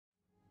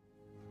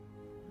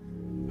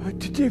I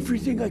did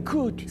everything I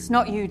could. It's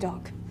not you,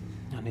 Doc.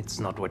 And it's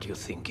not what you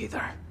think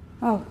either.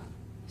 Oh,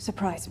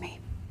 surprise me.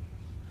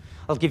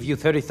 I'll give you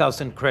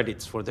 30,000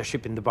 credits for the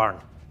ship in the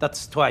barn.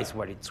 That's twice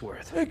what it's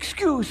worth.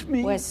 Excuse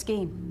me? Where's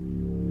Skeen?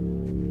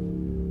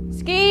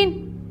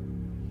 Skeen!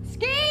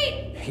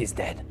 Skeen! He's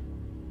dead.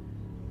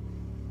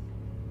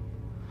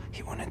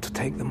 He wanted to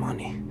take the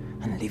money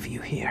and leave you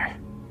here.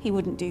 He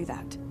wouldn't do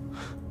that.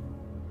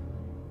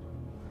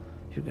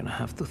 You're gonna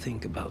have to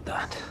think about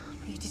that.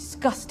 You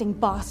disgusting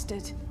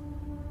bastard.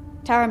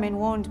 Taramin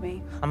warned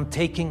me. I'm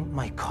taking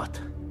my cut.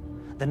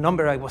 The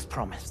number I was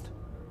promised.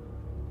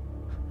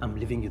 I'm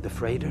leaving you the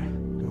freighter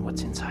and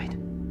what's inside.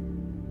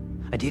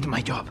 I did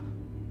my job.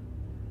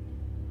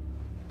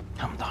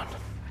 I'm done.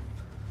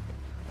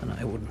 And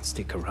I wouldn't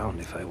stick around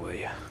if I were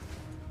you.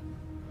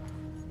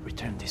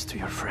 Return this to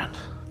your friend.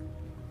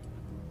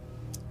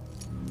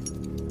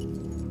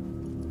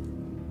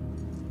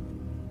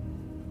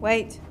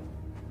 Wait.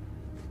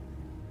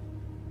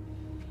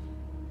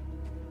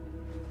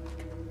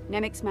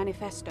 Nemik's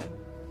manifesto.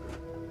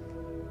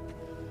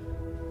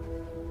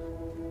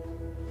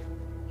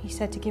 He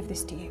said to give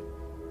this to you.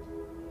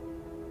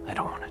 I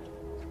don't want it.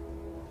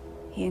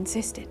 He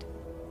insisted.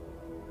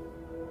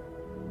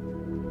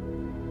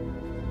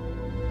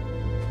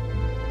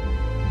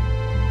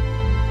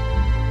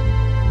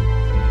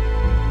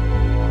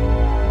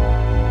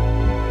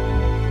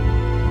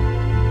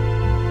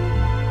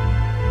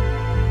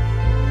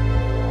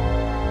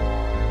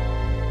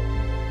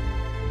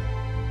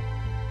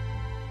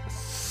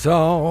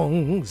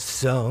 Song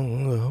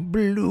sung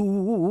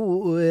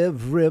blue,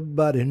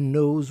 everybody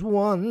knows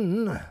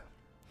one.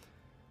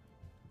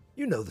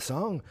 You know the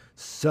song.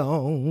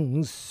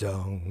 Song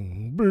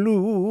sung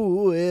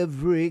blue,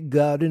 every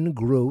garden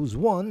grows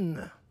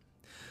one.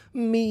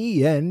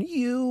 Me and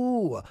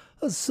you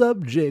are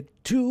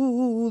subject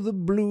to the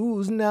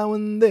blues now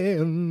and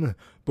then.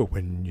 But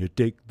when you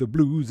take the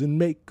blues and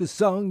make a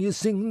song, you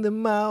sing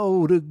them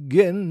out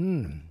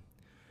again.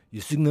 You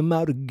sing them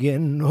out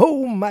again.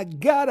 Oh my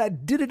God, I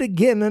did it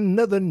again.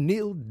 Another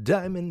Neil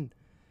Diamond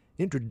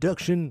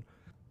introduction.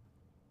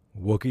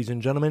 Wookiees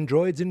and gentlemen,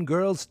 droids and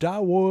girls,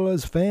 Star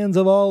Wars fans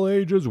of all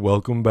ages,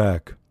 welcome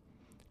back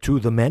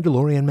to The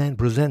Mandalorian Man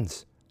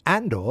Presents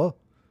Andor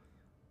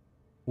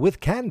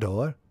with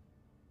Candor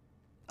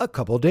a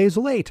couple days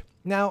late.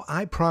 Now,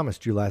 I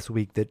promised you last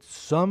week that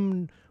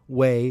some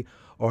way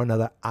or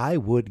another I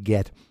would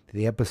get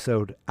the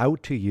episode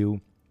out to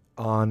you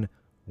on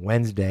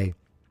Wednesday.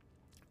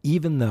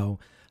 Even though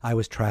I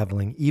was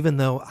traveling, even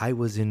though I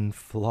was in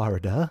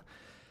Florida.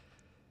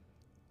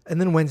 And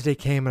then Wednesday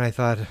came and I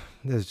thought,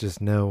 there's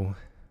no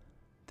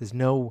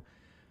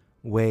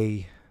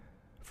way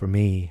for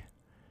me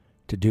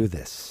to do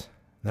this.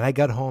 Then I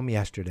got home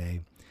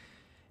yesterday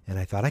and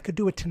I thought I could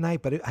do it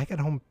tonight, but I got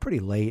home pretty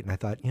late and I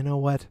thought, you know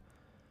what?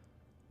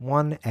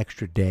 One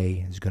extra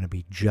day is going to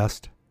be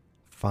just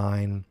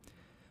fine.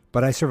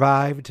 But I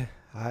survived.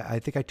 I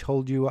think I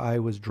told you I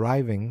was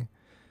driving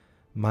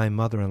my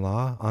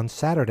mother-in-law on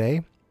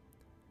Saturday.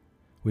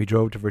 We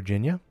drove to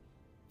Virginia,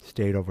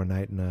 stayed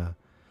overnight in a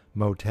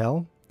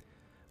motel.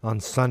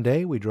 On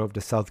Sunday, we drove to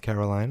South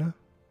Carolina,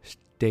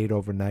 stayed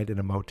overnight in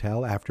a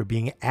motel after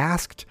being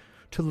asked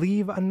to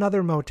leave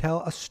another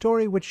motel, a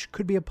story which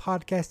could be a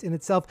podcast in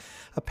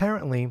itself.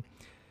 Apparently,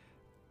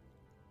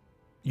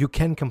 you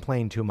can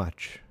complain too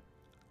much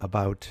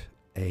about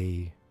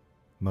a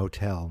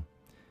motel.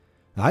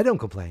 Now, I don't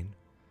complain,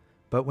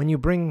 but when you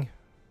bring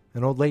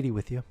an old lady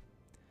with you,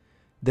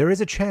 there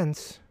is a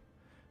chance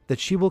that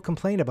she will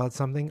complain about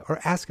something or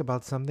ask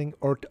about something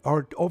or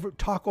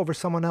talk over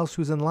someone else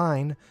who's in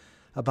line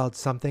about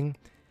something,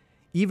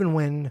 even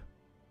when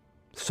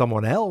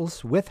someone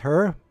else with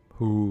her,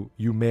 who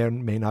you may or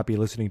may not be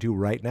listening to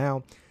right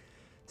now,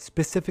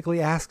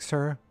 specifically asks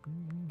her,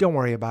 don't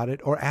worry about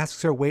it, or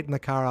asks her, wait in the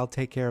car, I'll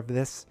take care of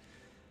this.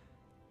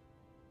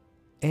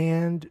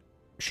 And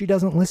she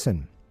doesn't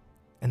listen.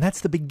 And that's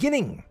the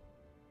beginning.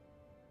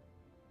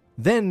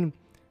 Then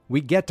we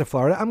get to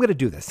Florida. I'm going to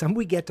do this.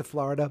 We get to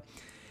Florida,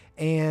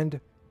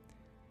 and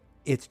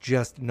it's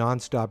just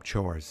nonstop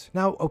chores.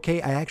 Now,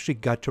 okay, I actually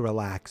got to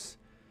relax.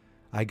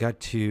 I got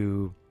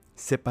to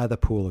sit by the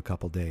pool a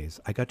couple days.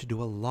 I got to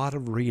do a lot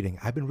of reading.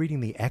 I've been reading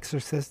The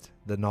Exorcist,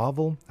 the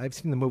novel. I've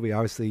seen the movie,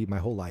 obviously, my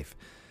whole life.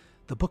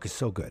 The book is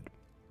so good.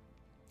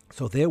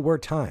 So there were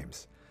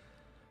times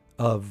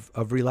of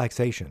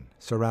relaxation,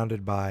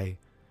 surrounded by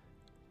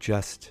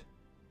just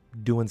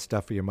doing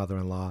stuff for your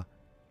mother-in-law,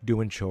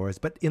 doing chores.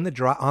 But on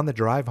the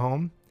drive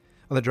home,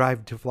 on the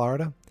drive to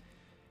Florida,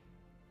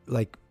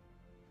 like,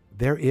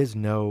 there is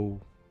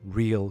no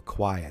real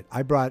quiet.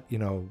 I brought,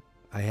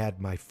 I had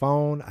my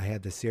phone, I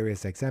had the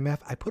Sirius XMF.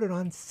 I put it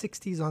on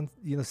 60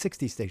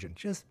 station,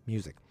 just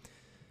music.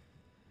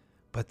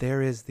 But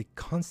there is the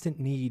constant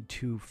need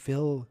to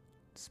fill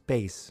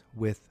space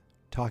with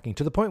talking,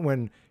 to the point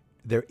when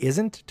there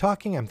isn't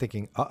talking, I'm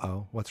thinking,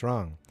 uh-oh, what's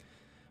wrong?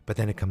 But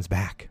then it comes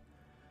back.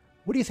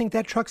 What do you think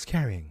that truck's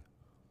carrying?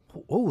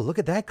 Oh, look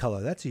at that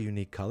color. That's a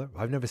unique color.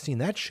 I've never seen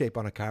that shape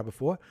on a car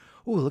before.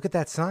 Oh, look at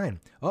that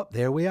sign. Oh,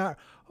 there we are.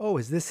 Oh,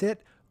 is this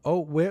it?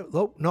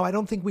 no, I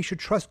don't think we should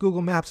trust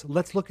Google Maps.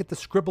 Let's look at the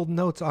scribbled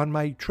notes on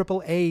my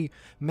AAA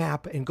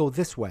map and go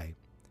this way.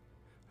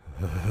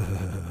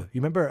 You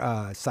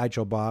remember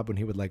Sideshow Bob when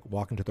he would like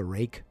walk into the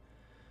rake?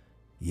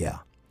 Yeah.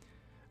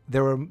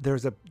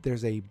 There's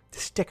a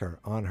sticker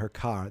on her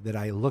car that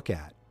I look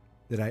at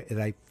that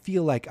I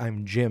feel like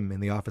I'm Jim in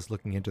the office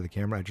looking into the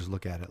camera. I just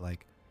look at it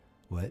like,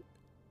 what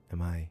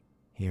am I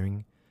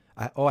hearing?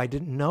 I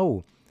didn't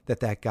know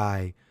that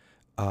guy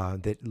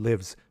that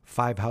lives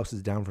 5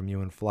 houses down from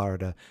you in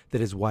Florida,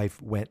 that his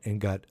wife went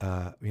and got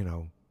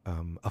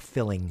a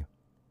filling,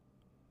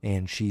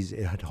 and she's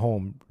at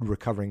home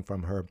recovering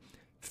from her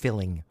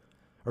filling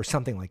or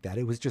something like that.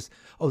 It was just,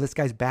 this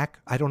guy's back.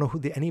 I don't know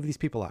who any of these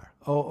people are.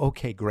 Oh,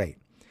 okay, great.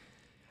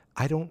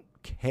 I don't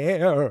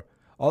care.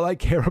 All I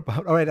care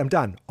about, all right, I'm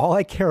done. All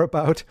I care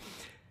about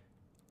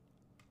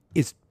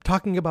is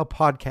talking about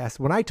podcasts.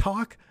 When I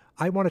talk,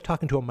 I want to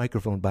talk into a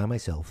microphone by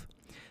myself,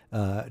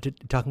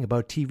 talking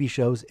about TV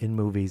shows and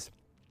movies.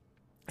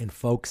 And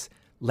folks,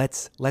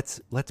 let's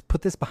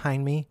put this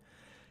behind me.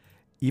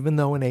 Even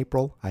though in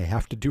April I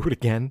have to do it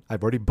again.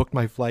 I've already booked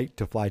my flight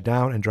to fly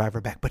down and drive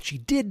her back. But she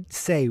did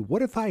say,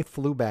 what if I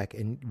flew back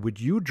and would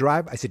you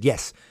drive? I said,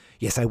 yes,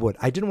 I would.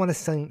 I didn't want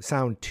to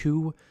sound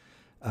too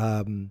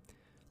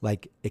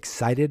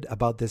excited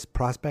about this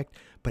prospect.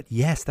 But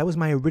yes, that was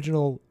my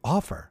original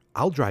offer.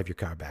 I'll drive your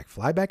car back.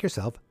 Fly back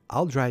yourself.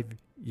 I'll drive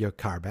your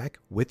car back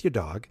with your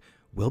dog.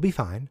 We'll be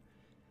fine.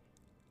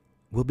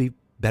 We'll be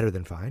better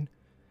than fine.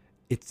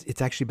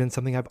 It's actually been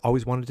something I've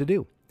always wanted to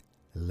do.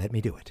 Let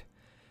me do it.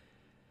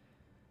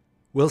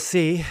 We'll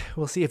see.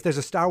 We'll see if there's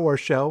a Star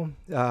Wars show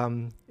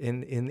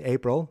in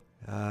April.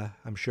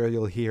 I'm sure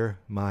you'll hear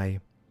my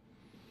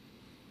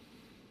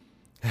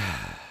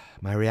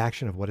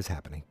reaction of what is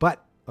happening.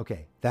 But,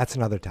 okay, that's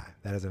another time.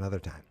 That is another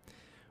time.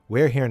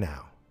 We're here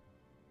now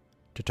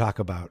to talk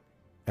about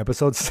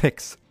Episode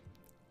 6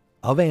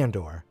 of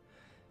Andor,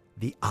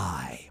 The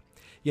Eye.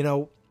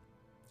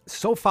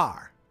 So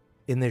far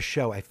in this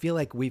show, I feel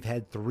like we've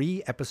had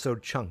 3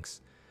 episode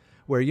chunks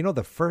where,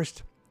 the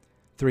first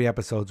 3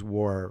 episodes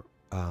were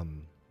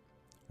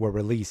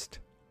released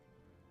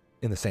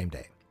in the same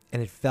day.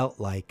 And it felt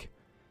like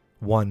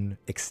one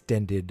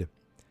extended,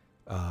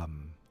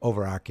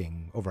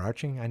 overarching,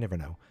 I never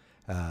know,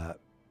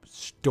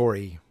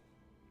 story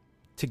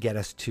to get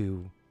us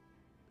to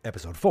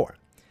episode 4.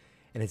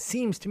 And it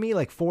seems to me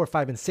like 4,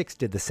 5, and 6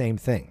 did the same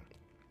thing,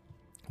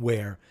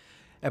 where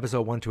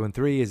episode 1, 2, and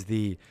 3 is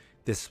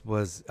this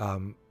was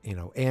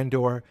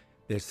Andor.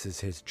 This is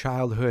his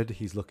childhood.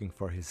 He's looking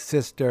for his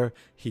sister.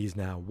 He's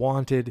now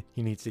wanted.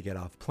 He needs to get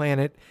off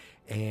planet.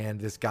 And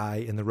this guy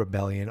in the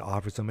rebellion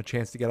offers him a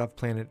chance to get off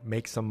planet,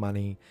 make some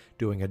money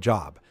doing a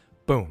job.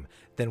 Boom.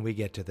 Then we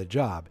get to the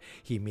job.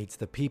 He meets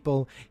the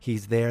people.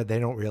 He's there. They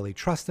don't really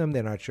trust him.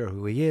 They're not sure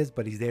who he is,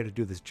 but he's there to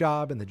do this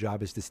job. And the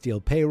job is to steal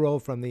payroll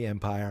from the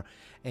Empire.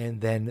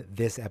 And then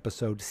this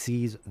episode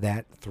sees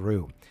that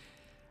through.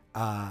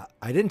 I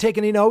didn't take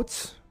any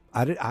notes.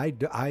 I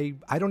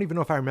don't even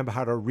know if I remember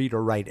how to read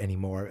or write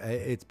anymore.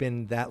 It's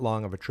been that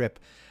long of a trip.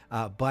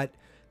 But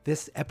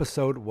this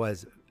episode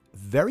was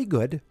very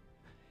good.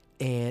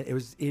 And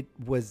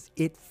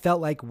it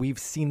felt like we've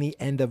seen the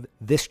end of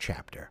this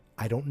chapter.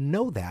 I don't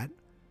know that.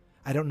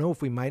 I don't know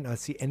if we might not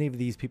see any of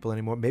these people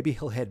anymore. Maybe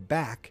he'll head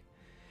back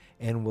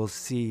and we'll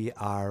see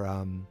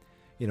our,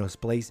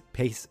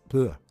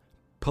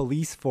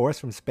 police force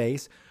from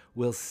space.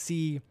 We'll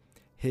see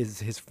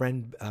his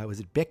friend, was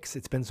it Bix?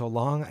 It's been so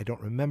long, I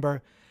don't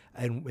remember.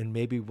 And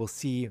maybe we'll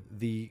see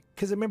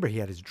because remember he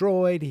had his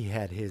droid, he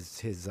had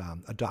his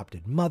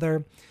adopted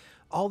mother,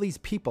 all these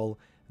people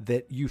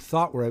that you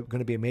thought were going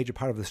to be a major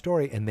part of the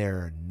story, and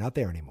they're not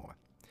there anymore.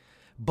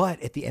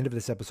 But at the end of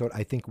this episode,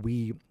 I think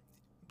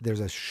there's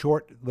a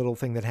short little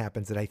thing that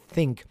happens that I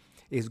think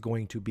is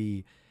going to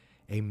be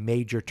a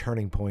major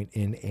turning point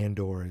in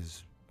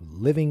Andor's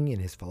living, in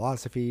his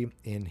philosophy,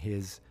 in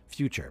his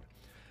future.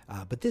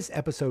 But this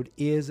episode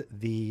is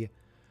the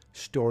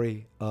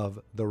story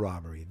of the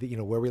robbery.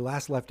 Where we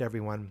last left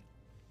everyone,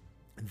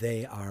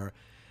 they are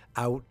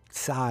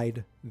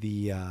outside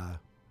the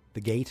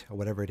gate or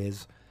whatever it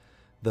is,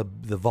 the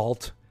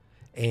vault,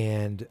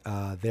 and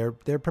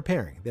they're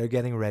preparing. They're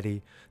getting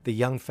ready. The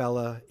young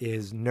fella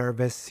is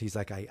nervous. He's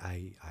like,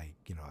 I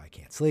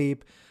can't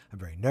sleep. I'm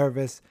very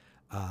nervous.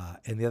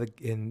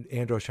 And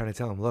Andor's trying to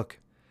tell him, look,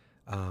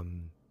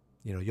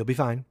 you'll be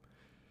fine.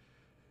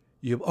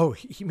 He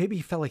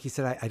felt like he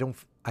said,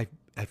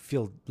 I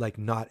feel like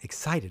not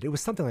excited. It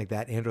was something like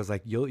that. Andor's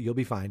like, you'll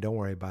be fine. Don't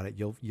worry about it.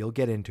 You'll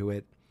get into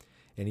it.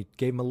 And he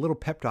gave him a little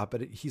pep talk,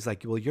 but he's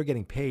like, well, you're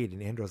getting paid.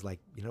 And Andor's like,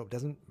 it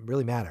doesn't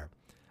really matter.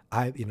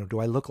 Do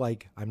I look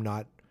like I'm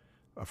not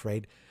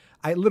afraid?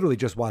 I literally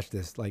just watched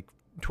this like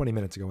 20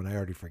 minutes ago and I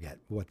already forget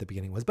what the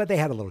beginning was, but they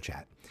had a little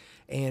chat.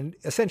 And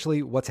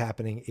essentially what's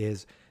happening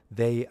is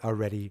they are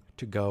ready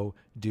to go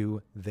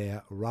do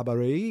their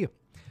robbery.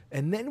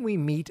 And then we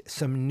meet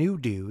some new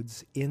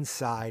dudes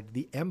inside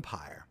the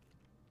Empire.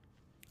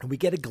 And we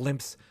get a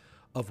glimpse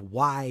of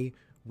why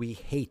we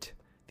hate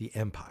the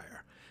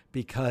Empire.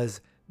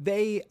 Because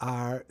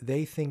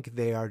they think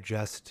they are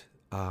just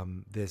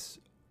this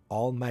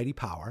almighty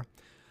power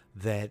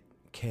that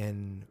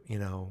can,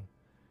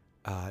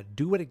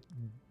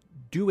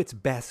 do its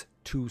best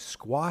to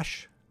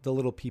squash the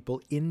little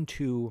people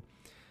into,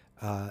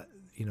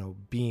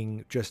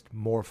 being just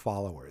more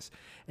followers.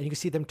 And you can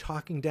see them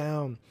talking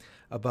down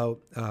about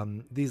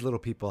these little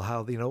people,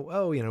 how,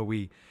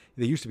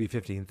 they used to be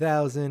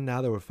 15,000,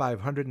 now there were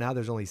 500, now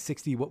there's only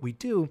 60. What we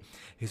do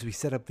is we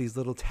set up these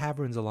little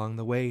taverns along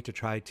the way to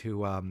try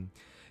to,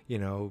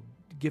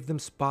 give them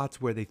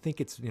spots where they think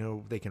it's,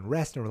 they can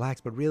rest and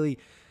relax, but really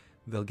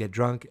they'll get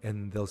drunk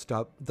and they'll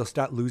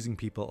start losing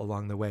people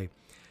along the way.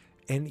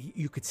 And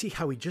you could see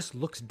how he just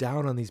looks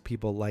down on these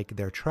people like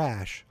they're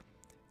trash.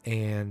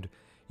 And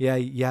yeah,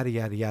 yada,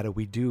 yada, yada.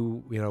 We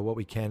do, what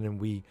we can, and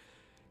we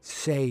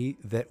say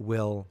that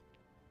we'll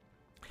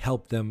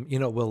help them,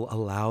 we'll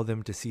allow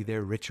them to see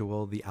their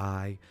ritual, the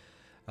eye,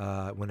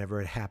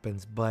 whenever it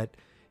happens. But,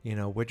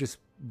 we're just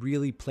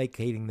really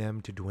placating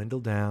them to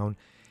dwindle down.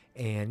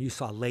 And you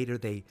saw later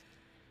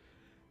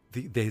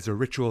there's a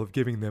ritual of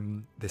giving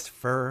them this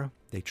fur.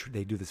 They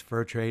do this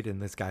fur trade, and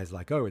this guy's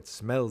like, oh, it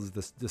smells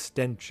the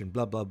stench and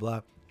blah, blah,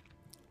 blah.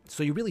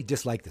 So you really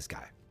dislike this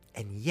guy.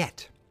 And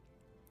yet,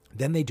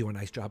 then they do a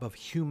nice job of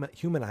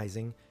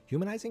humanizing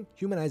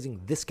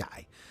this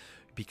guy,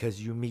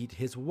 because you meet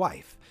his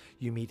wife,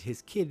 you meet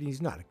his kid, and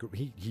he's not,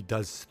 he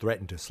does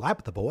threaten to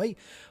slap the boy,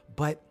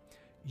 but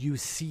you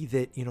see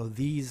that,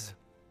 these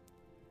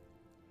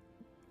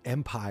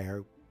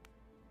Empire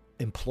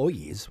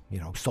employees,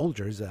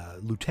 soldiers,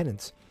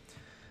 lieutenants,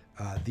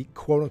 the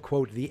quote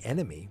unquote, the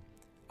enemy,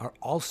 are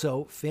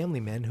also family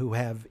men who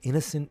have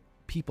innocent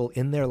people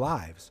in their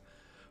lives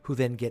who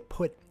then get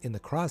put in the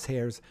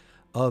crosshairs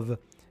of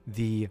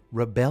the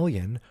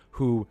rebellion,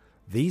 who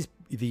these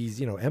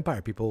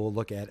Empire people will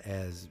look at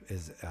as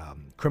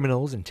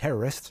criminals and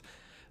terrorists,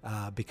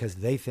 because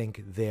they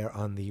think they're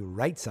on the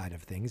right side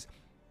of things.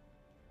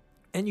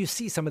 And you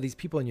see some of these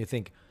people and you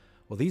think,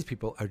 well, these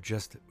people are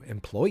just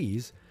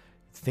employees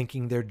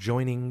thinking they're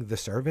joining the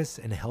service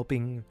and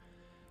helping,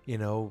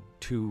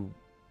 to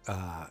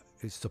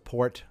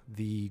support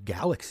the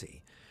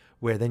galaxy.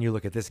 Where then you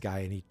look at this guy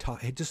and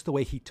just the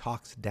way he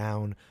talks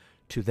down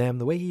to them,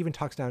 the way he even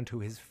talks down to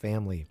his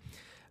family,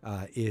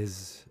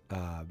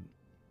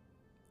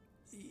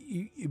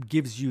 it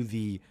gives you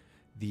the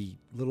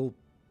little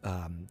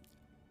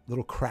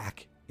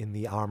crack in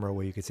the armor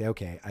where you could say,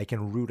 okay, I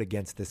can root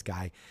against this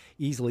guy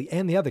easily.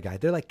 And the other guy,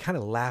 they're like kind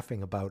of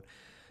laughing about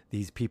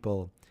these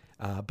people.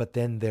 But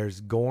then there's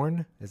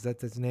Gorn, is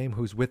that his name,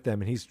 who's with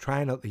them. And he's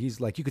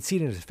like, you could see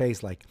it in his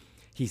face, like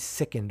he's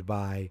sickened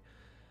by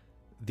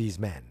these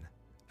men.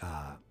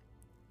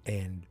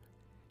 And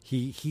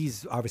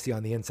he's obviously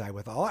on the inside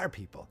with all our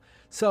people.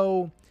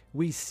 So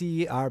we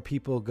see our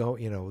people go,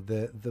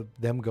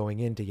 them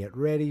going in to get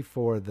ready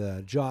for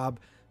the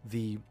job.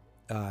 The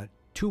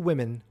two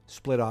women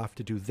split off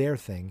to do their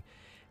thing.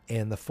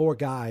 And the four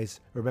guys,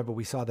 remember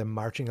we saw them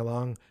marching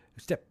along,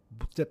 step,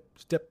 step,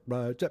 step,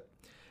 step.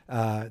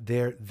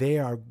 They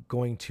are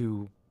going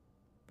to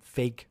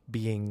fake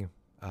being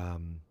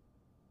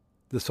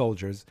the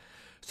soldiers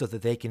so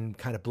that they can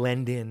kind of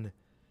blend in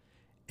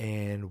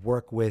and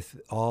work with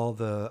all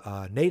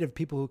the native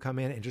people who come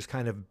in and just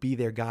kind of be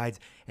their guides.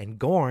 And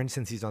Gorn,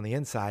 since he's on the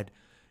inside,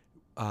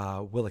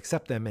 will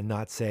accept them and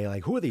not say,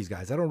 like, who are these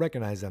guys? I don't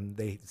recognize them.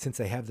 Since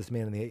they have this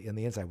man on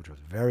the inside, which was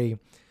very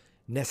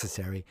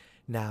necessary,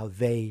 now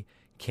they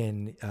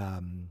can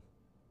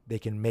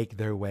make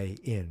their way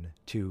in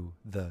to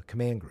the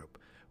command group,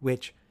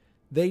 which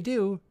they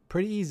do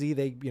pretty easy.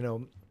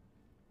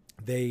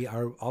 They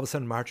are all of a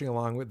sudden marching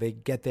along. They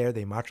get there,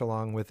 they march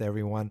along with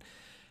everyone.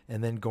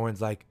 And then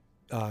Gorn's like,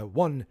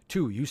 1,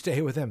 2, you stay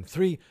here with them.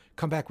 3,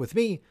 come back with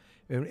me,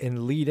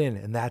 and lead in.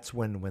 And that's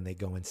when they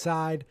go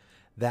inside.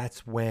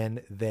 That's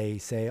when they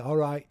say, all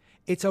right,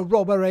 it's a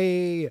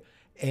robbery.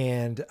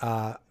 And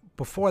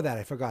before that,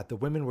 I forgot, the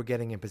women were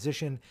getting in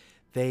position.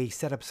 They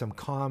set up some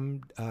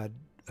comm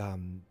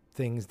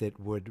things that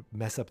would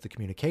mess up the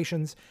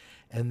communications.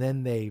 And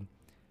then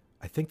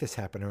I think this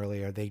happened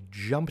earlier, they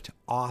jumped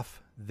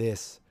off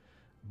this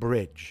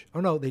bridge. Oh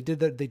no, they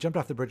jumped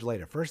off the bridge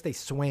later. First they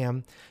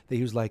swam. They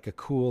used like a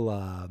cool,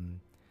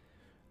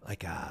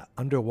 like a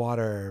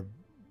underwater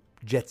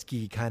jet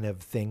ski kind of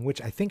thing,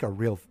 which I think are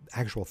real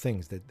actual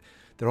things that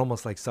they're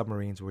almost like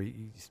submarines where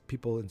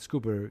people in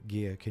scuba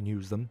gear can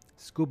use them.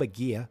 Scuba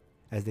gear,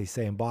 as they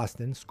say in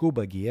Boston,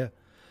 scuba gear.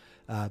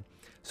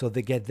 So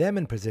they get them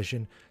in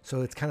position.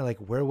 So it's kind of like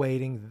we're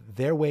waiting.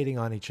 They're waiting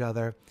on each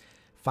other.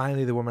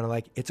 Finally, the women are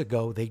like, it's a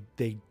go. They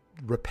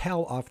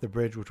rappel off the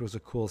bridge, which was a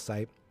cool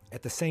sight.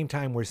 At the same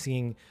time, we're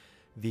seeing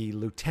the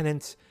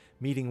lieutenants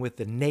meeting with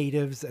the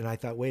natives. And I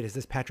thought, wait, is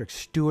this Patrick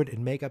Stewart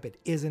in makeup? It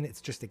isn't.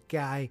 It's just a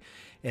guy.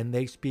 And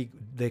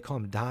they call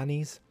him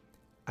Donnies.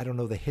 I don't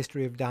know the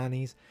history of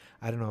Donnies.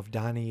 I don't know if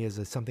Donnie is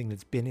something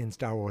that's been in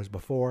Star Wars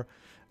before.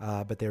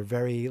 But they're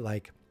very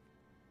like,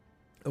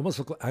 almost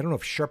look like, I don't know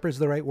if Sherpa is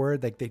the right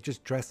word. Like they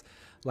just dress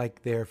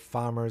like they're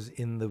farmers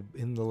in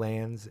the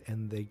lands,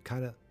 and they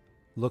kind of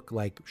look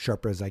like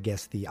Sherpas, I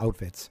guess, the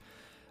outfits,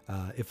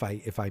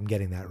 if I'm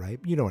getting that right.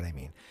 You know what I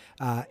mean.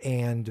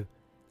 And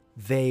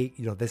they,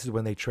 this is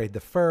when they trade the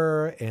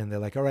fur, and they're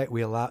like, all right,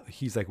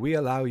 he's like, we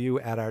allow you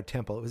at our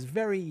temple. It was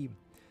very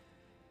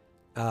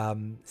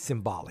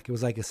symbolic. It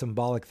was like a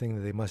symbolic thing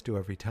that they must do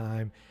every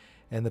time.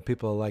 And the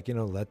people are like,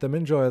 let them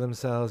enjoy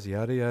themselves,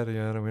 yada, yada,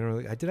 yada. We don't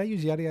really, did I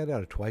use yada, yada,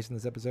 yada twice in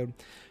this episode?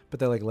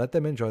 But they're like, let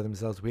them enjoy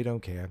themselves. We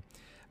don't care.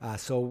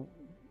 So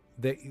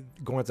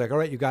Gorn's like, all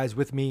right, you guys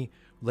with me.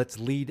 Let's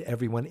lead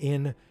everyone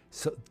in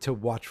to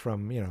watch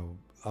from,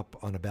 up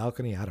on a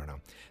balcony. I don't know.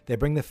 They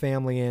bring the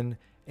family in,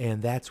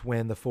 and that's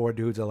when the 4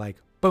 dudes are like,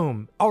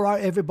 boom. All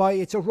right,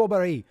 everybody, it's a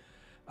robbery.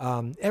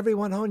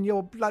 Everyone on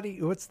your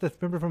bloody,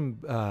 remember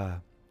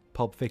from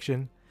Pulp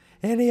Fiction?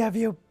 Any of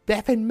you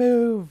effing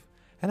move,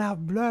 and I'll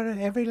blur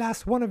every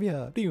last one of you.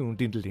 Okay, I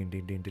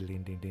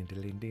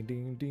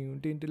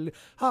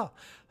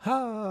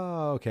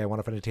want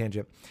to find a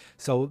tangent.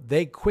 So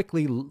they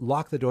quickly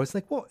lock the doors.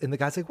 Like, what? And the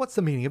guy's like, what's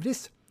the meaning of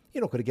this?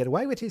 You're not going to get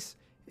away with this.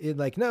 And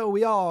like, no,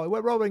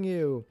 we're robbing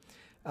you.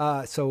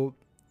 So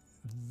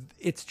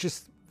it's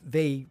just,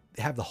 they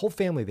have the whole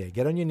family there.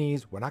 Get on your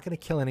knees. We're not going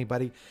to kill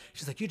anybody.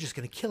 She's like, you're just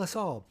going to kill us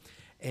all.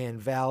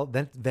 And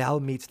Val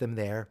meets them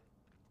there.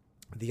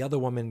 The other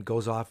woman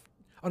goes off.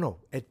 Oh, no.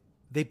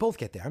 They both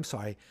get there. I'm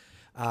sorry.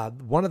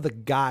 One of the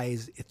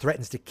guys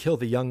threatens to kill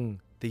the young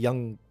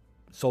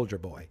soldier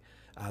boy.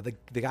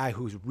 The guy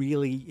who's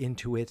really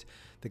into it.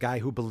 The guy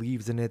who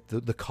believes in it.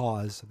 The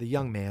cause. The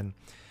young man.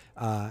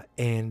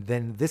 And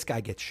then this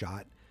guy gets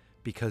shot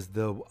because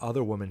the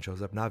other woman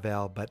shows up. Not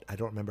Val, but I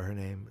don't remember her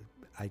name.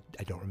 I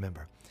don't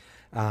remember.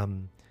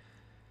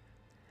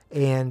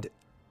 And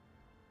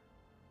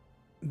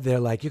they're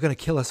like, you're going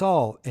to kill us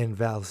all. And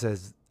Val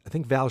says, I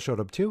think Val showed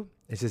up too.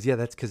 And says, yeah,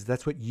 that's because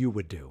that's what you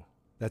would do.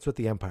 That's what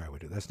the Empire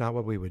would do. That's not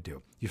what we would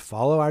do. You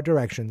follow our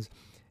directions.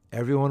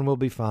 Everyone will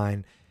be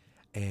fine.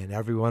 And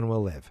everyone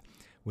will live.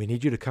 We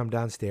need you to come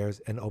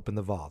downstairs and open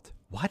the vault.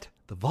 What?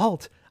 The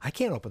vault? I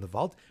can't open the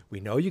vault. We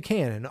know you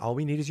can. And all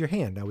we need is your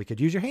hand. Now, we could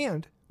use your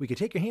hand. We could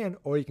take your hand,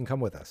 or you can come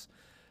with us.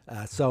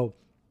 So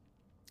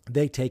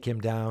they take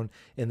him down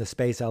in the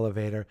space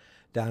elevator,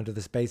 down to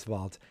the space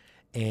vault.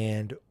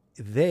 And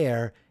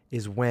there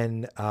is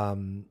when,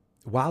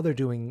 while they're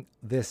doing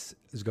this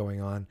is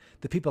going on,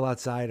 the people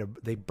outside,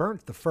 they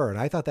burnt the fur. And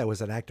I thought that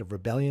was an act of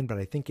rebellion, but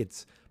I think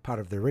it's part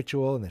of the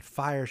ritual. And then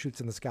fire shoots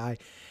in the sky.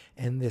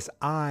 And this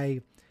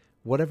eye,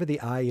 whatever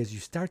the eye is, you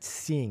start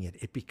seeing it.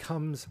 It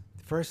becomes,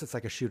 first it's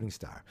like a shooting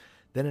star.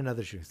 Then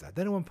another shooting star.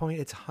 Then at one point,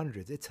 it's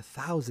hundreds, it's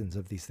thousands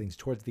of these things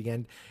towards the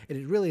end. And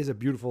it really is a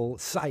beautiful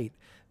sight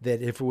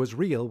that, if it was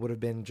real, would have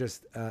been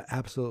just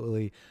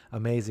absolutely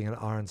amazing and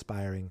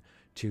awe-inspiring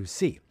to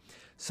see.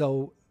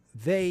 So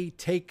they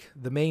take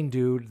the main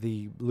dude,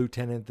 the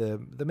lieutenant,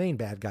 the main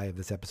bad guy of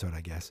this episode,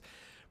 I guess,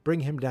 bring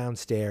him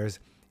downstairs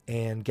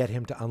and get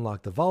him to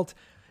unlock the vault.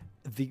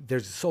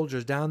 There's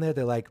soldiers down there.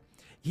 They're like,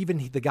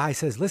 even the guy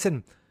says,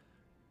 listen,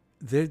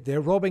 they're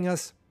robbing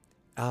us.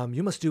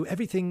 You must do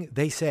everything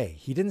they say.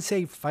 He didn't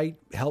say fight,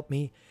 help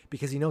me,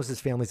 because he knows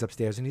his family's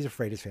upstairs and he's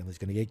afraid his family's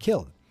going to get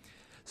killed.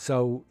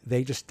 So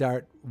they just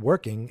start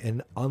working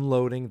and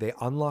unloading. They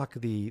unlock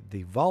the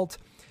vault.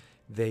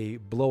 They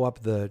blow up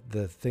the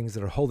things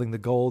that are holding the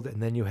gold.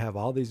 And then you have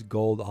all these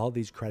gold, all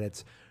these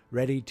credits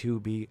ready to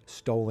be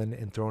stolen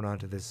and thrown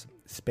onto this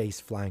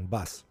space flying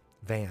bus,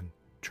 van,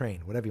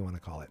 train, whatever you want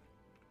to call it.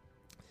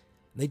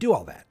 And they do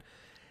all that.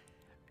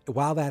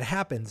 While that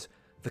happens,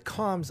 the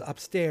comms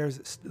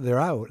upstairs, they're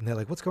out, and they're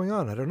like, what's going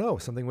on? I don't know.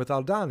 Something with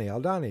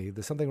Aldani.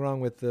 There's something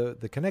wrong with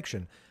the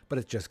connection, but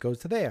it just goes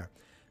to there.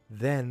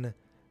 Then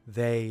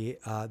they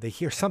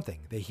hear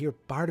something. They hear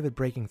part of it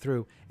breaking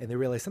through, and they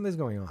realize something's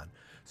going on.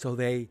 So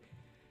they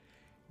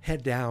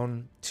head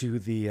down to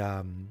the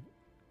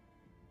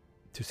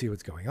to see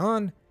what's going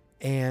on,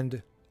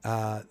 and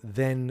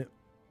then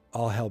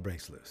all hell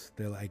breaks loose.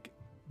 They're like,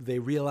 they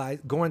realize,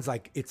 Gorn's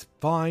like, it's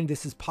fine.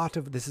 This is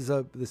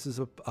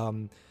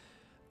an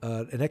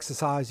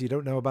exercise you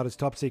don't know about. It's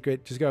top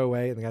secret. Just go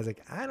away. And the guy's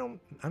like, I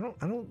don't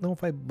know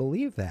if I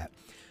believe that.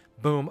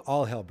 Boom,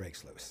 all hell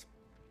breaks loose.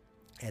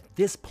 At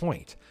this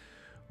point,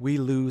 we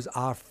lose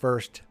our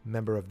first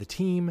member of the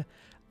team.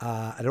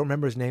 I don't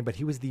remember his name, but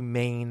he was the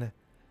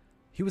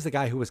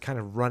guy who was kind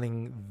of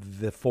running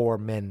the 4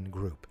 men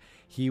group.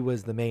 He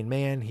was the main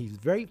man.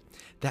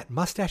 That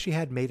mustache he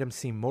had made him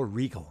seem more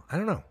regal. I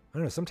don't know.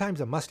 Sometimes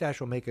a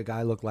mustache will make a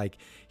guy look like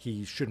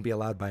he shouldn't be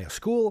allowed by a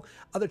school.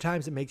 Other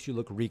times it makes you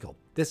look regal.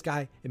 This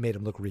guy, it made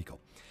him look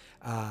regal.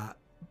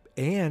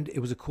 And it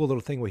was a cool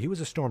little thing where he was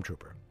a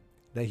stormtrooper.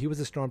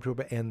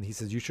 And he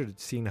says, you should have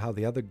seen how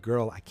the other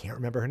girl, I can't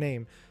remember her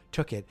name,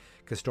 took it,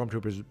 because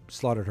stormtroopers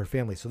slaughtered her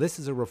family. So this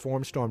is a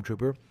reformed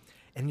stormtrooper.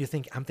 And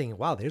I'm thinking,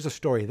 wow, there's a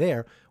story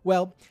there.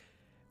 Well,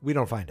 we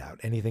don't find out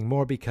anything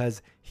more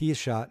because he is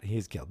shot, he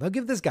is killed. Now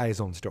give this guy his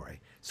own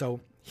story.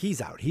 So he's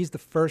out. He's the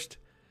first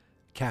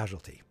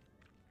casualty.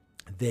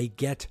 They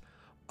get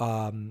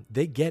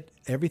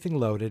everything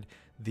loaded.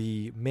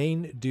 The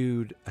main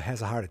dude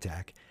has a heart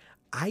attack.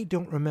 I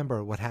don't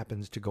remember what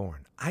happens to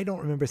Gorn. I don't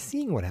remember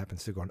seeing what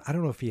happens to Gorn. I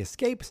don't know if he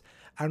escapes.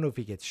 I don't know if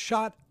he gets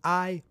shot.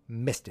 I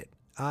missed it.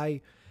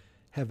 I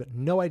have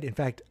no idea. In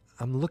fact,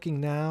 I'm looking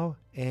now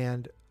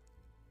and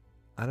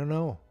I don't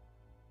know.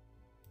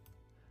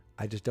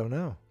 I just don't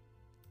know.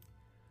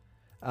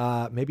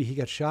 Maybe he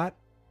got shot.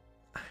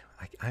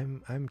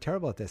 I'm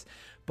terrible at this.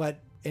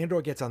 But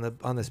Andor gets on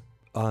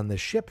the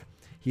ship.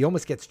 He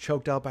almost gets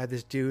choked out by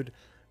this dude,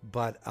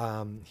 but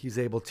he's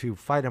able to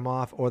fight him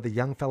off, or the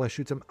young fella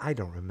shoots him. I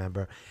don't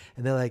remember.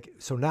 And they're like,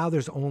 so now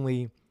there's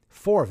only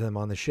 4 of them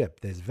on the ship.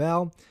 There's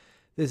Vel,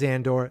 there's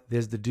Andor,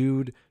 there's the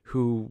dude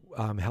who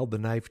held the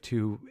knife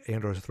to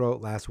Andor's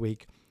throat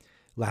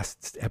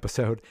last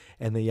episode,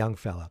 and the young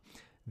fella.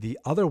 The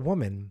other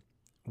woman,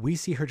 we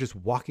see her just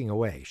walking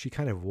away. She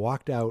kind of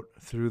walked out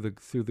through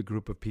the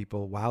group of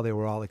people while they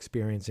were all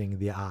experiencing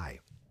the eye.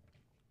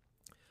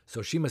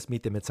 So she must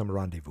meet them at some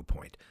rendezvous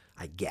point,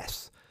 I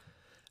guess.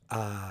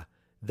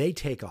 They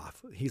take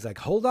off. He's like,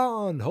 hold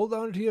on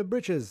to your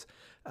britches.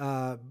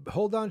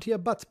 Hold on to your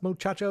butts,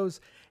 muchachos.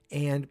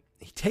 And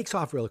he takes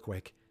off real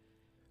quick.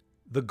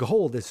 The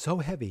gold is so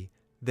heavy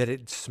that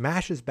it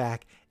smashes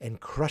back and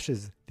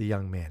crushes the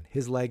young man.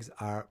 His legs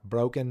are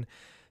broken.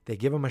 They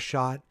give him a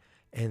shot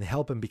and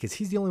help him because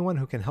he's the only one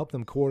who can help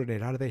them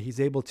coordinate out of there. He's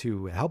able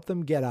to help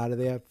them get out of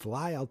there,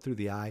 fly out through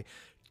the eye.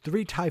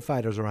 3 TIE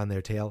fighters are on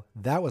their tail.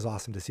 That was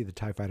awesome to see the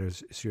TIE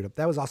fighters shoot up.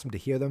 That was awesome to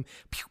hear them.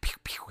 Pew, pew,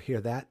 pew, hear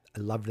that. I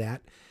love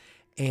that.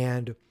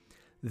 And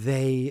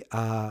they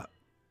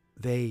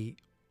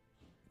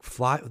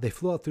flew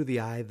out through the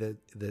eye.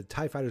 The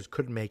TIE fighters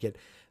couldn't make it.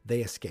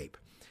 They escape.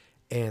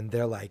 And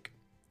they're like,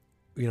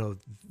 the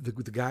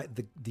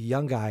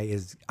young guy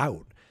is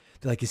out.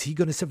 They're like, is he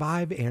going to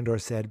survive? Andor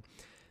said.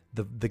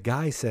 The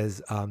guy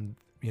says,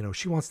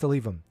 she wants to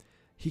leave him.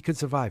 He could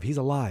survive. He's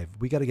alive.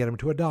 We got to get him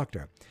to a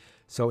doctor.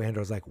 So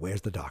Andor's like,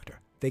 where's the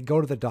doctor? They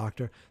go to the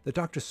doctor. The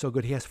doctor's so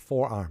good. He has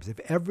 4 arms. If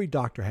every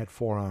doctor had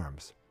 4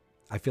 arms,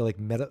 I feel like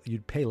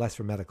you'd pay less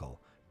for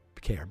medical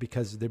care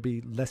because there'd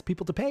be less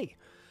people to pay.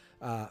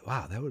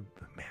 Wow,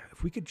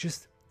 if we could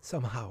just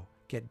somehow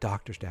get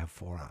doctors to have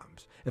 4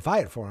 arms. If I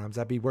had 4 arms,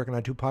 I'd be working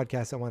on 2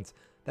 podcasts at once.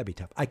 That'd be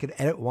tough. I could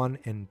edit one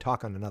and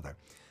talk on another.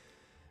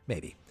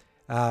 Maybe.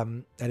 I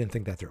didn't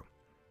think that through.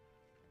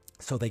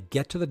 So they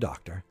get to the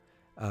doctor.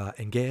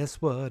 And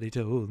guess what he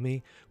told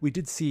me? We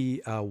did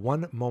see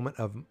one moment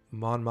of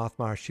Mon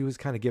Mothma. She was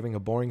kind of giving a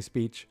boring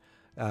speech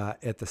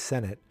at the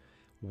Senate.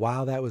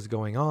 While that was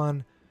going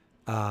on,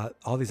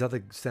 all these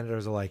other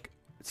senators are like,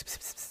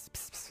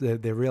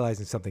 they're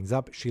realizing something's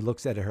up. She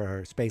looks at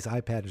her space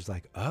iPad and is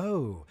like,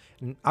 oh.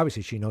 And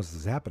obviously she knows this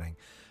is happening.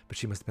 But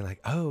she must have been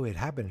like, oh, it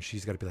happened.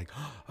 She's got to be like,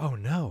 oh,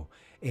 no.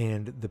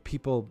 And the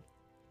people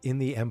in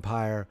the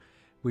Empire,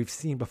 we've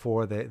seen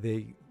before,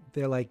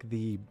 they're like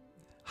the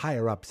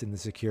higher-ups in the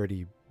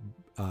security.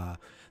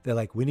 They're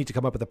like, we need to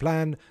come up with a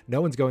plan.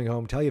 No one's going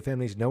home. Tell your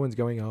families no one's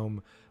going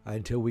home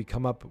until we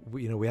come up.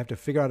 We have to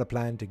figure out a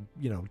plan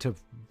to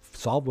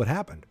solve what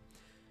happened.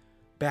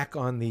 Back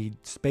on the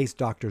space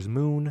doctor's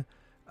moon,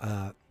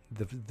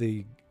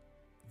 the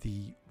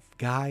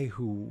guy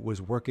who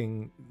was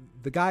working,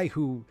 the guy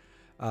who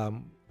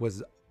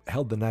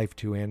held the knife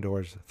to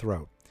Andor's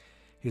throat.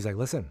 He's like,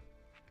 listen,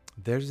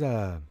 there's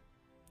got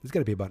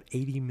to be about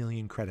 80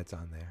 million credits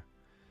on there.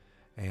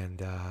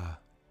 And,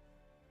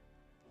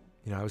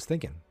 I was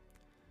thinking,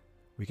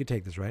 we could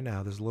take this right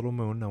now. There's a little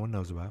moon no one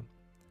knows about.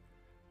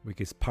 We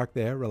could park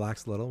there,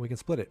 relax a little. We can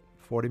split it,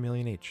 40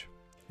 million each.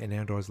 And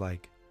Andor's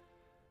like,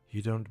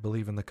 you don't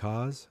believe in the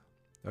cause?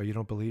 Or you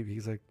don't believe?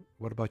 He's like,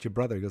 what about your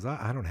brother? He goes,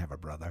 I don't have a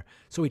brother.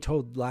 So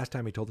last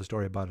time he told the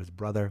story about his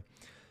brother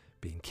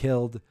being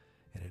killed.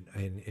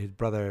 And his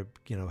brother,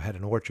 had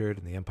an orchard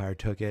and the Empire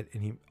took it.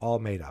 And he all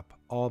made up,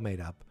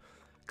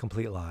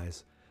 complete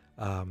lies.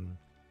 And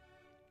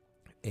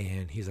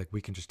he's like,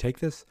 we can just take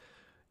this.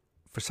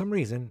 For some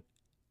reason,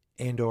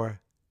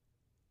 Andor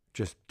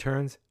just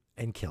turns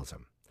and kills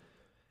him.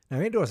 Now,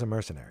 Andor's a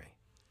mercenary,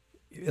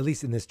 at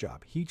least in this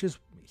job. He just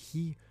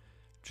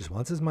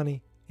wants his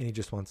money and he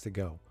just wants to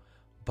go.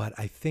 But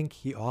I think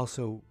he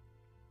also,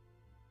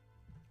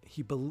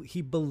 he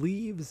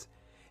believes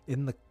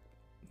in the,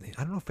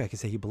 I don't know if I can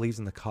say he believes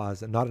in the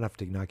cause, not enough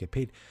to not get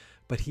paid,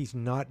 but he's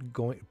going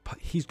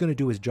to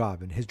do his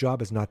job, and his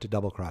job is not to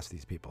double cross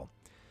these people.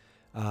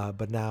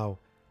 But now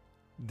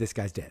this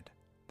guy's dead.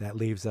 That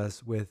leaves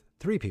us with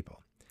 3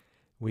 people.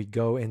 We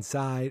go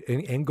inside,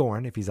 and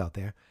Gorn, if he's out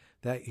there,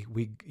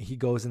 he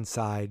goes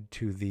inside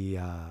to the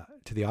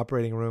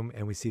operating room,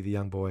 and we see the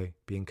young boy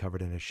being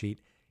covered in a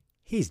sheet.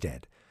 He's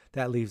dead.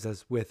 That leaves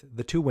us with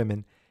the 2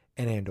 women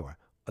and Andor.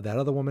 That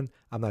other woman,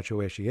 I'm not sure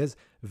where she is.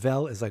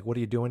 Vel is like, what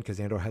are you doing? Because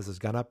Andor has his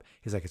gun up.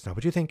 He's like, it's not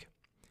what you think.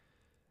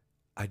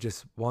 I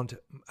just want,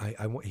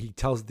 he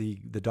tells the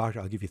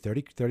doctor, I'll give you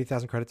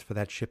 30,000 credits for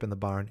that ship in the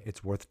barn.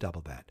 It's worth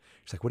double that.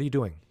 She's like, what are you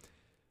doing?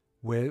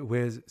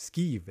 Where's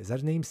Skeeve? Is that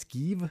his name?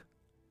 Skeeve?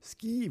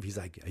 Skeeve. He's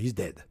like, he's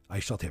dead. I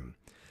shot him.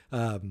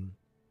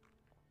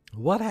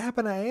 What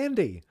happened to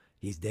Andy?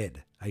 He's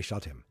dead. I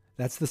shot him.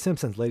 That's The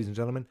Simpsons, ladies and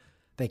gentlemen.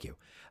 Thank you.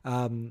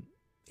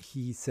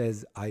 he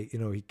says,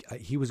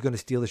 he was going to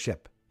steal the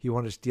ship. He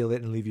wanted to steal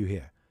it and leave you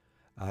here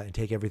and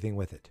take everything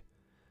with it.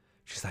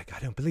 She's like, I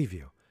don't believe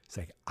you. He's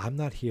like, I'm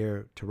not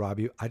here to rob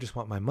you. I just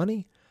want my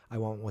money. I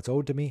want what's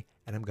owed to me,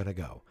 and I'm going to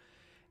go.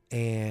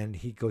 And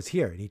he goes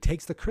here, and he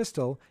takes the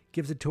crystal,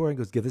 gives it to her, and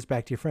goes, give this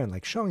back to your friend,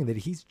 like showing that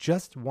he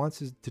just wants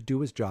to do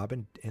his job,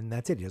 and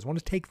that's it. He doesn't want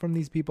to take from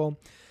these people.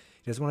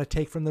 He doesn't want to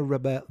take from the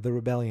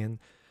rebellion.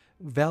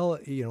 Vel,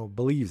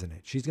 believes in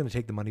it. She's going to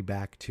take the money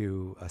back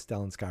to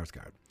Stellan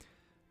Skarsgård,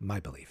 my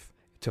belief,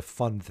 to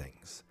fund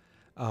things,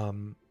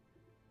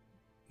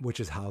 which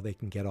is how they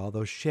can get all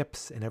those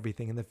ships and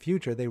everything in the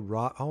future.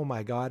 Oh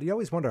my God. You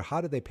always wonder,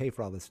 how did they pay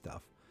for all this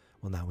stuff?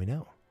 Well, now we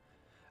know.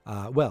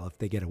 If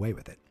they get away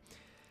with it.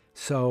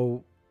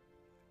 So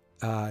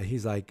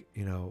he's like,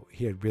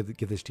 here, really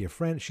give this to your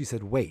friend. She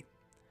said, wait,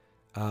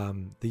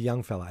 the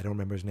young fella, I don't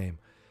remember his name,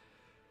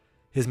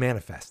 his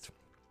manifest.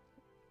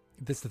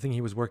 That's the thing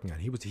he was working on.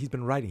 He's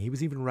been writing. He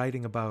was even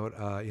writing about,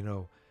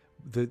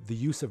 the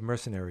use of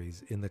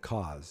mercenaries in the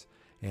cause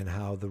and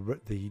how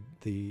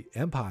the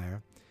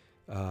Empire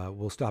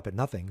will stop at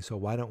nothing. So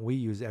why don't we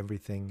use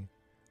everything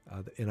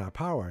in our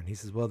power? And he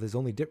says, well, there's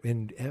only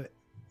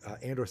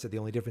Andor said the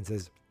only difference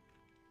is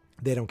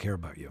they don't care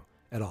about you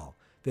at all.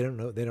 They don't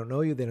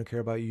know you. They don't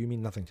care about you. You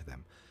mean nothing to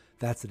them.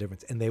 That's the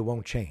difference. And they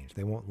won't change.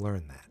 They won't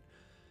learn that.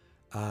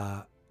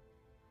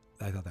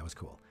 I thought that was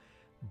cool.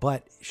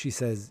 But she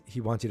says, he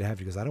wants you to have it.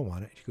 She goes, I don't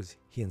want it. She goes,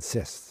 he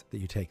insists that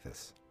you take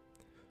this.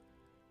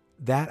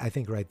 That, I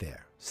think, right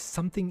there,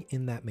 something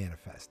in that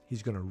manifest.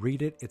 He's going to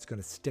read it. It's going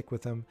to stick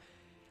with him.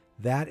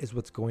 That is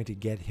what's going to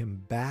get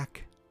him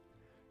back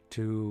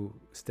to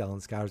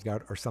Stellan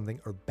Skarsgård or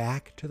something, or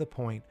back to the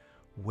point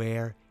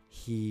where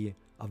he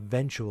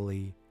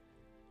eventually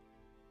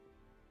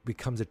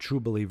becomes a true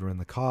believer in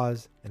the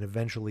cause and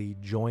eventually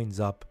joins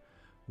up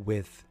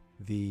with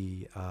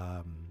the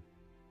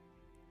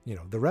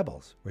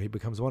rebels, where he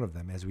becomes one of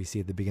them, as we see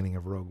at the beginning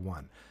of Rogue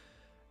One.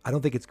 I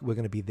don't think we're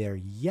going to be there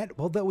yet.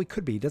 Well, though we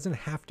could be. It doesn't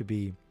have to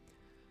be,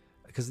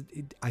 because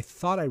I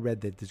thought I read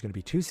that there's going to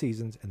be 2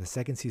 seasons, and the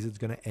second season is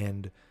going to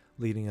end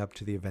leading up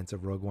to the events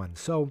of Rogue One.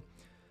 So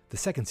the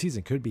second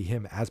season could be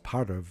him as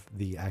part of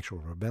the actual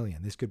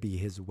rebellion. This could be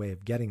his way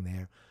of getting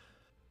there.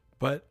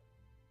 But,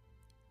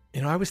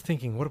 I was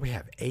thinking, what do we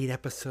have? 8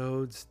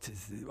 episodes?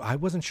 I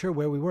wasn't sure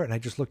where we were, and I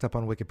just looked up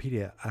on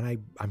Wikipedia,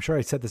 and I'm sure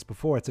I said this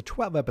before. It's a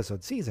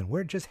 12-episode season.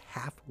 We're just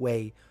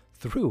halfway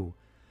through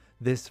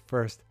this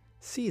first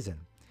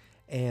season.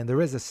 And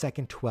there is a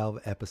second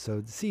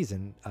 12-episode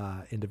season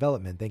in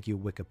development. Thank you,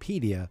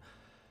 Wikipedia.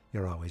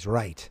 You're always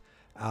right.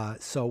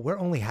 So we're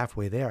only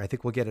halfway there. I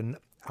think we'll get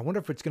I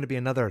wonder if it's going to be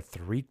another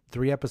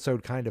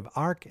three-episode kind of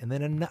arc, and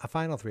then a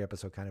final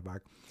 3-episode kind of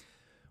arc.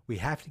 We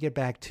have to get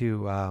back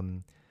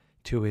to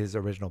his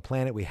original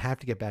planet. We have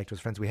to get back to his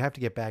friends. We have to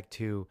get back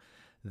to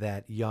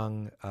that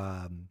young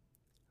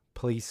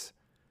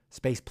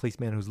space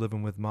policeman who's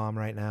living with mom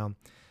right now.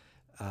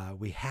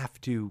 We have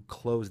to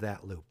close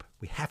that loop.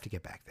 We have to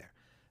get back there.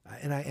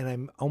 It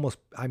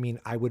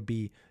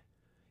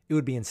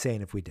would be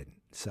insane if we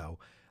didn't. So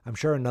I'm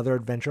sure another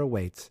adventure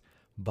awaits,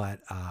 but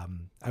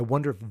I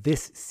wonder if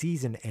this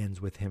season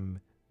ends with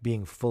him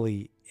being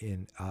fully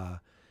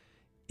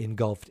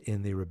engulfed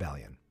in the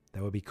rebellion.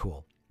 That would be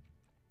cool.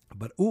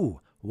 But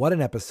what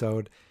an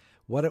episode.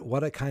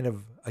 What a kind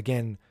of,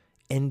 again,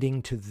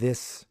 ending to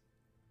this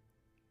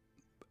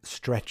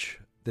stretch,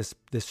 this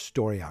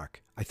story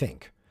arc, I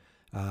think.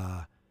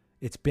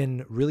 It's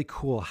been really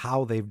cool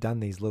how they've done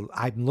these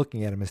I'm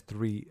looking at them as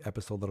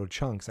 3-episode little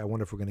chunks. I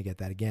wonder if we're going to get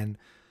that again.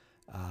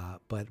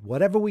 But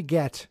whatever we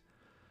get,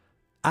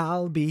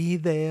 I'll be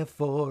there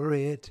for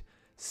it.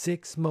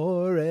 6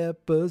 more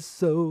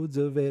episodes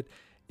of it.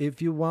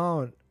 If you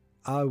want,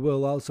 I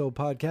will also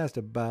podcast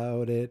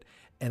about it.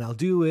 And I'll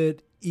do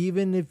it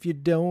even if you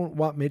don't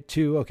want me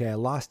to. Okay, I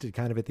lost it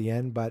kind of at the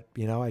end, but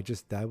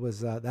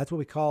that's what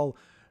we call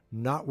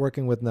not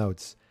working with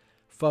notes.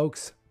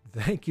 Folks,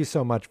 thank you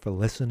so much for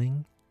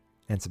listening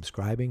and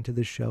subscribing to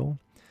this show.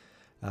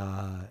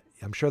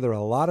 I'm sure there are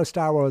a lot of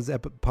Star Wars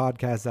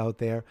podcasts out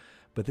there,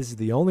 but this is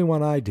the only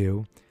one I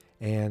do.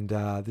 And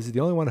this is the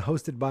only one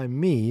hosted by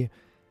me.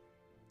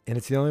 And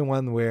it's the only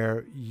one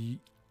where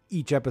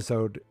each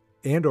episode,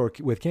 Andor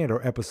with Candor,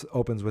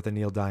 opens with a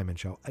Neil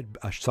Diamond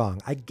a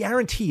song. I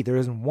guarantee there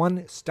isn't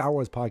one Star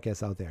Wars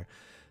podcast out there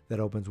that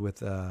opens with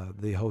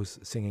the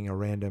host singing a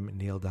random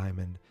Neil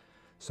Diamond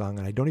song.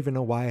 And I don't even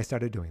know why I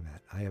started doing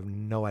that. I have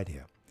no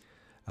idea.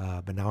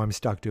 But now I'm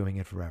stuck doing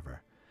it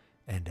forever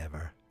and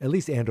ever. At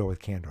least Andor with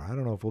Candor. I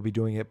don't know if we'll be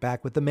doing it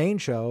back with the main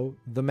show,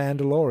 The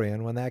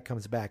Mandalorian, when that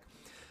comes back.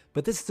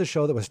 But this is a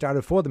show that was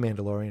started for The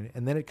Mandalorian,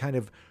 and then it kind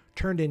of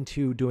turned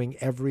into doing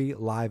every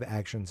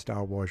live-action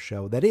Star Wars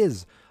show that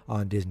is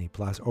on Disney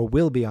Plus or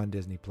will be on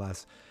Disney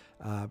Plus,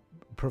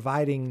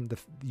 providing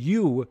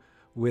you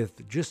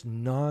with just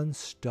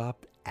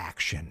non-stop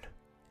action,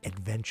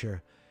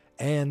 adventure,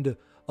 and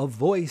a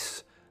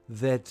voice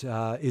that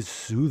is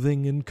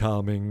soothing and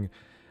calming,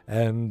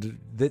 and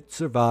that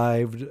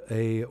survived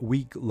a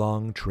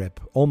week-long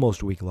trip,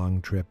 almost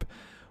week-long trip,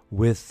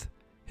 with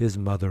his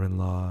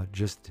mother-in-law,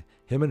 just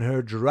him and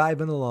her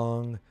driving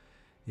along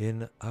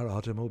in our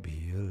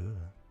automobile.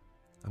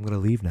 I'm going to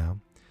leave now.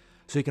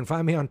 So you can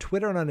find me on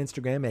Twitter and on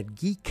Instagram at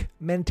Geek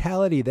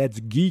Mentality. That's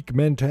Geek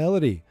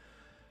Mentality.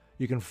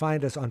 You can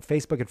find us on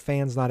Facebook at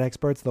Fans Not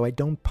Experts, though I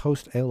don't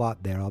post a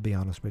lot there, I'll be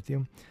honest with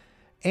you.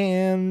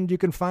 And you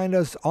can find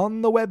us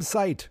on the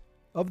website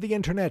of the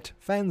internet,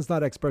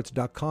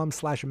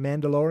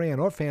 fansnotexperts.com/Mandalorian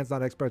or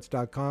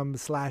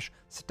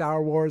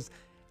fansnotexperts.com/Star Wars.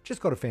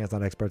 Just go to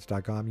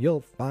fansnotexperts.com. You'll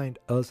find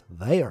us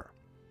there.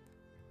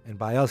 And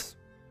by us,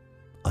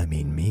 I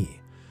mean me.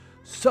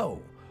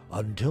 So,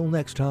 until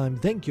next time,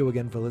 thank you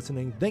again for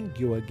listening. Thank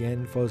you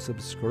again for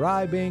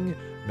subscribing.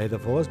 May the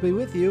Force be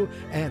with you,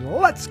 and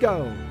let's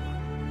go!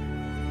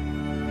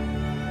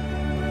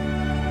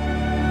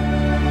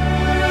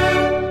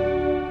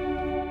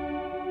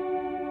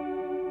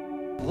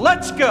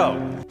 Let's go!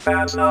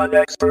 Fans Not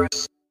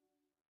Experts.